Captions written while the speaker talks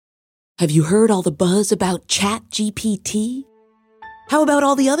Have you heard all the buzz about ChatGPT? How about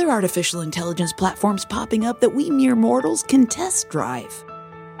all the other artificial intelligence platforms popping up that we mere mortals can test drive?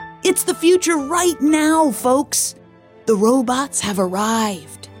 It's the future right now, folks. The robots have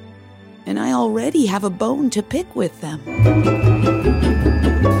arrived, and I already have a bone to pick with them.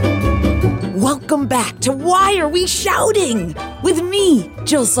 Welcome back to Why Are We Shouting? With me,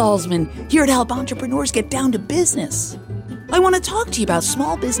 Jill Salzman, here to help entrepreneurs get down to business. I want to talk to you about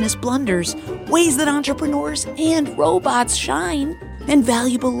small business blunders, ways that entrepreneurs and robots shine, and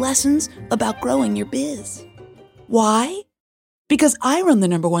valuable lessons about growing your biz. Why? Because I run the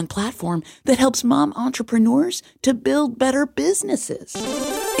 #1 platform that helps mom entrepreneurs to build better businesses.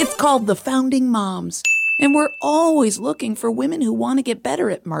 It's called The Founding Moms, and we're always looking for women who want to get better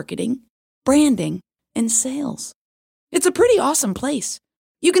at marketing, branding, and sales. It's a pretty awesome place.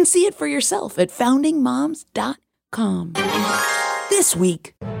 You can see it for yourself at foundingmoms.com. This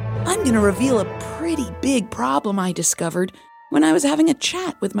week, I'm going to reveal a pretty big problem I discovered when I was having a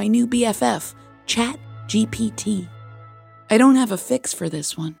chat with my new BFF, ChatGPT. I don't have a fix for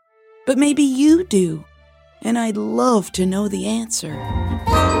this one, but maybe you do, and I'd love to know the answer.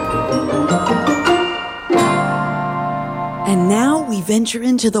 And now we venture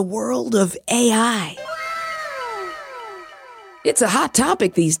into the world of AI. It's a hot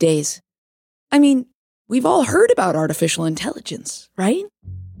topic these days. I mean, we've all heard about artificial intelligence, right?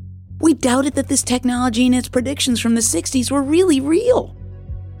 We doubted that this technology and its predictions from the 60s were really real.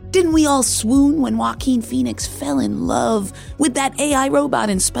 Didn't we all swoon when Joaquin Phoenix fell in love with that AI robot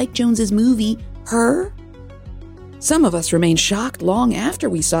in Spike Jonze's movie, Her? Some of us remained shocked long after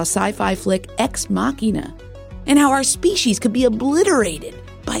we saw sci-fi flick Ex Machina, and how our species could be obliterated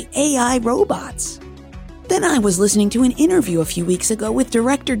by AI robots. Then I was listening to an interview a few weeks ago with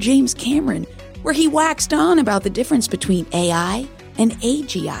director James Cameron, where he waxed on about the difference between AI and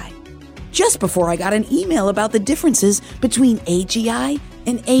AGI. Just before I got an email about the differences between AGI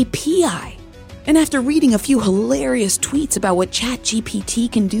and API. And after reading a few hilarious tweets about what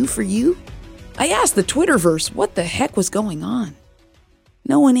ChatGPT can do for you, I asked the Twitterverse what the heck was going on.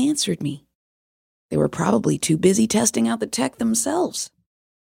 No one answered me. They were probably too busy testing out the tech themselves.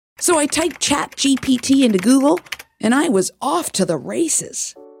 So I typed ChatGPT into Google, and I was off to the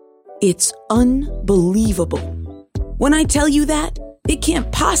races. It's unbelievable. When I tell you that, it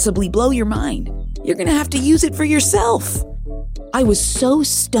can't possibly blow your mind. You're going to have to use it for yourself. I was so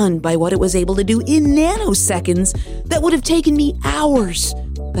stunned by what it was able to do in nanoseconds that would have taken me hours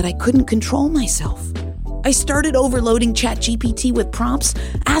that I couldn't control myself. I started overloading ChatGPT with prompts,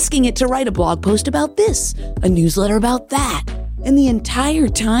 asking it to write a blog post about this, a newsletter about that, and the entire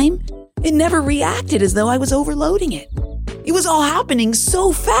time, it never reacted as though I was overloading it. It was all happening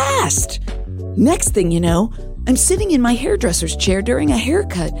so fast. Next thing you know, I'm sitting in my hairdresser's chair during a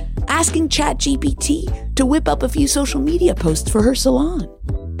haircut, asking ChatGPT to whip up a few social media posts for her salon.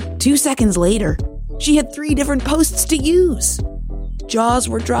 2 seconds later, she had 3 different posts to use. Jaws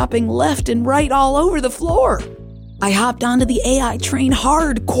were dropping left and right all over the floor. I hopped onto the AI train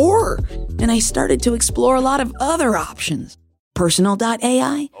hardcore, and I started to explore a lot of other options.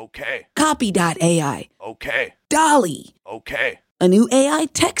 Personal.ai. Okay. Copy.ai. Okay. Dolly. Okay. A new AI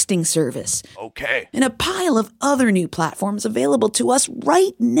texting service. Okay. And a pile of other new platforms available to us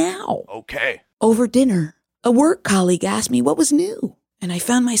right now. Okay. Over dinner, a work colleague asked me what was new, and I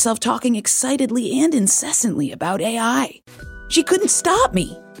found myself talking excitedly and incessantly about AI. She couldn't stop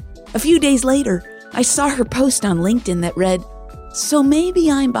me. A few days later, I saw her post on LinkedIn that read, "So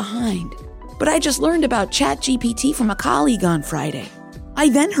maybe I'm behind, but I just learned about ChatGPT from a colleague on Friday. I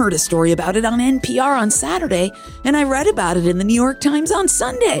then heard a story about it on NPR on Saturday, and I read about it in the New York Times on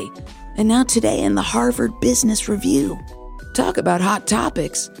Sunday, and now today in the Harvard Business Review. Talk about hot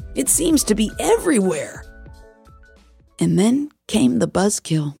topics. It seems to be everywhere." And then came the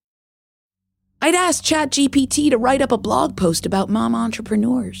buzzkill. I'd asked ChatGPT to write up a blog post about mom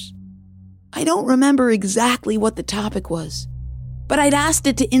entrepreneurs. I don't remember exactly what the topic was, but I'd asked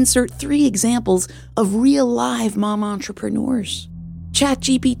it to insert 3 examples of real live mom entrepreneurs.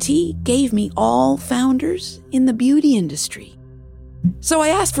 ChatGPT gave me all founders in the beauty industry. So I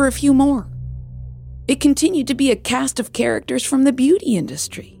asked for a few more. It continued to be a cast of characters from the beauty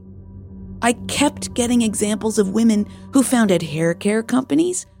industry. I kept getting examples of women who founded hair care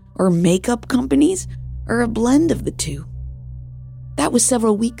companies or makeup companies or a blend of the two. That was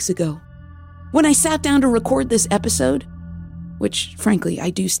several weeks ago. When I sat down to record this episode, which frankly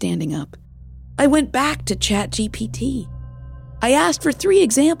I do standing up, I went back to ChatGPT. I asked for 3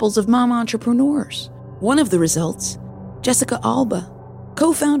 examples of mom entrepreneurs. One of the results, Jessica Alba,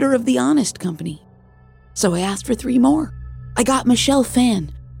 co-founder of The Honest Company. So I asked for 3 more. I got Michelle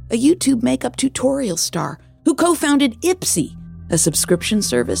Phan, a YouTube makeup tutorial star who co-founded Ipsy, a subscription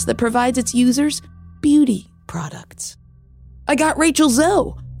service that provides its users beauty products. I got Rachel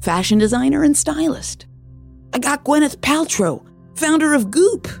Zoe, fashion designer and stylist. I got Gwyneth Paltrow, founder of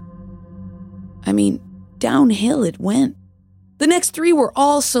Goop. I mean, downhill it went. The next 3 were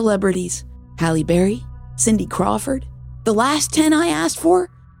all celebrities. Halle Berry, Cindy Crawford. The last 10 I asked for,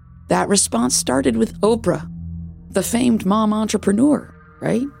 that response started with Oprah, the famed mom entrepreneur,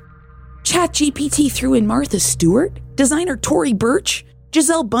 right? ChatGPT threw in Martha Stewart, designer Tory Burch,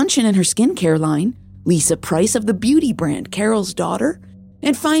 Gisele Bündchen and her skincare line, Lisa Price of the beauty brand Carol's Daughter,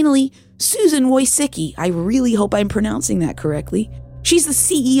 and finally, Susan Wojcicki. I really hope I'm pronouncing that correctly. She's the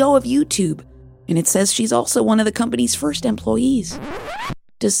CEO of YouTube, and it says she's also one of the company's first employees.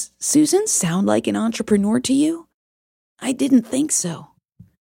 Does Susan sound like an entrepreneur to you? I didn't think so.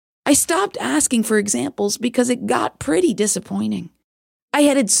 I stopped asking for examples because it got pretty disappointing. I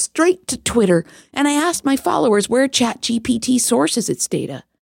headed straight to Twitter and I asked my followers where ChatGPT sources its data.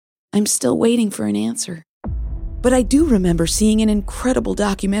 I'm still waiting for an answer. But I do remember seeing an incredible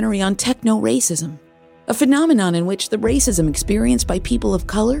documentary on techno-racism, a phenomenon in which the racism experienced by people of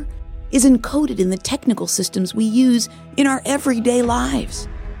color is encoded in the technical systems we use in our everyday lives.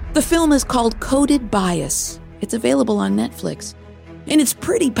 The film is called Coded Bias. It's available on Netflix, and it's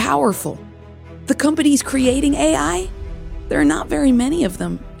pretty powerful. The companies creating AI, there are not very many of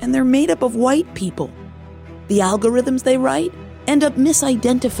them, and they're made up of white people. The algorithms they write end up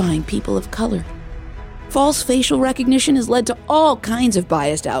misidentifying people of color. False facial recognition has led to all kinds of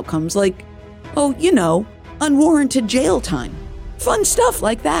biased outcomes like, unwarranted jail time. Fun stuff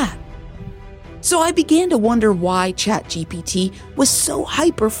like that. So I began to wonder why ChatGPT was so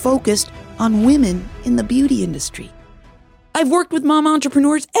hyper-focused on women in the beauty industry. I've worked with mom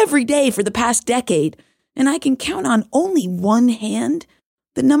entrepreneurs every day for the past decade, and I can count on only one hand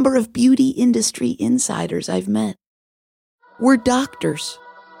the number of beauty industry insiders I've met. We're doctors,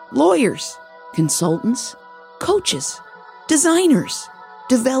 lawyers, consultants, coaches, designers,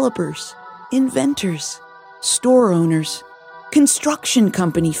 developers, inventors, store owners, construction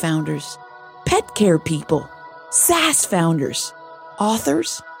company founders, pet care people, SaaS founders,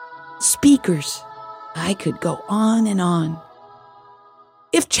 authors, speakers. I could go on and on.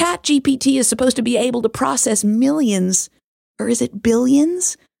 If ChatGPT is supposed to be able to process millions, or is it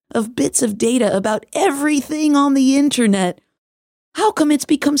billions, of bits of data about everything on the internet, how come it's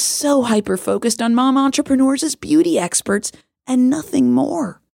become so hyper-focused on mom entrepreneurs as beauty experts and nothing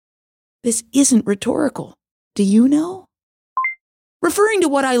more? This isn't rhetorical. Do you know? Referring to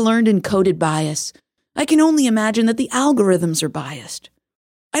what I learned in Coded Bias, I can only imagine that the algorithms are biased.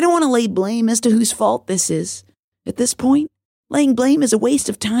 I don't want to lay blame as to whose fault this is. At this point, laying blame is a waste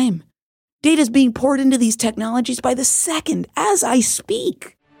of time. Data is being poured into these technologies by the second as I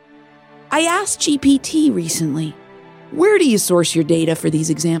speak. I asked GPT recently, where do you source your data for these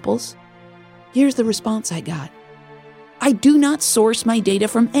examples? Here's the response I got. I do not source my data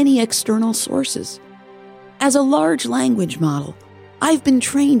from any external sources. As a large language model, I've been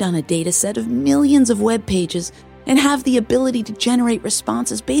trained on a data set of millions of web pages and have the ability to generate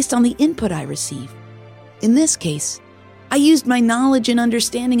responses based on the input I receive. In this case, I used my knowledge and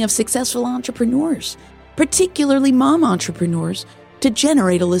understanding of successful entrepreneurs, particularly mom entrepreneurs, to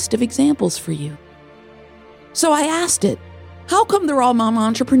generate a list of examples for you. So I asked it, how come they're all mom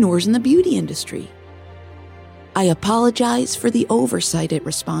entrepreneurs in the beauty industry? I apologize for the oversight, it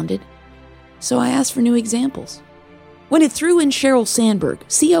responded. So I asked for new examples. When it threw in Sheryl Sandberg,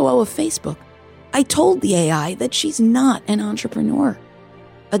 COO of Facebook, I told the AI that she's not an entrepreneur.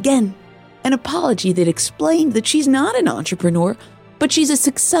 Again, an apology that explained that she's not an entrepreneur, but she's a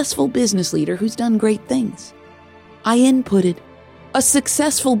successful business leader who's done great things. I inputted, a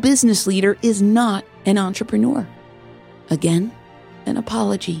successful business leader is not an entrepreneur. Again, an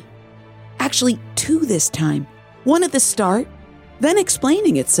apology. Actually, two this time. One at the start, then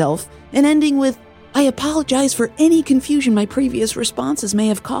explaining itself, and ending with, I apologize for any confusion my previous responses may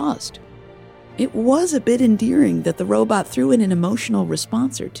have caused. It was a bit endearing that the robot threw in an emotional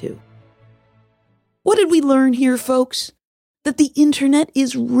response or two. What did we learn here, folks? That the internet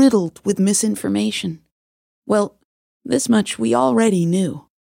is riddled with misinformation. Well, this much we already knew.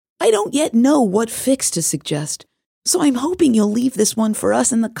 I don't yet know what fix to suggest, so I'm hoping you'll leave this one for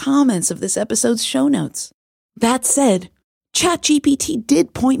us in the comments of this episode's show notes. That said, ChatGPT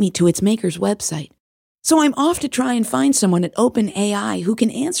did point me to its maker's website, so I'm off to try and find someone at OpenAI who can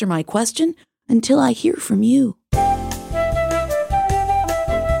answer my question until I hear from you.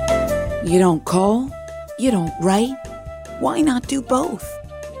 You don't call? You don't write? Why not do both?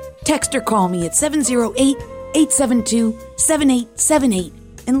 Text or call me at 708-872-7878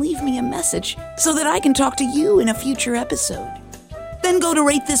 and leave me a message so that I can talk to you in a future episode. Then go to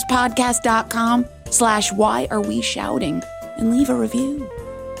ratethispodcast.com/whyareweshouting and leave a review.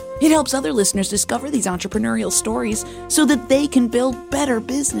 It helps other listeners discover these entrepreneurial stories so that they can build better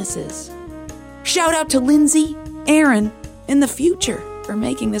businesses. Shout out to Lindsay, Aaron, and the future for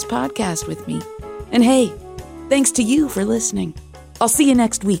making this podcast with me. And hey, thanks to you for listening. I'll see you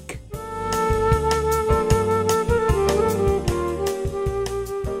next week.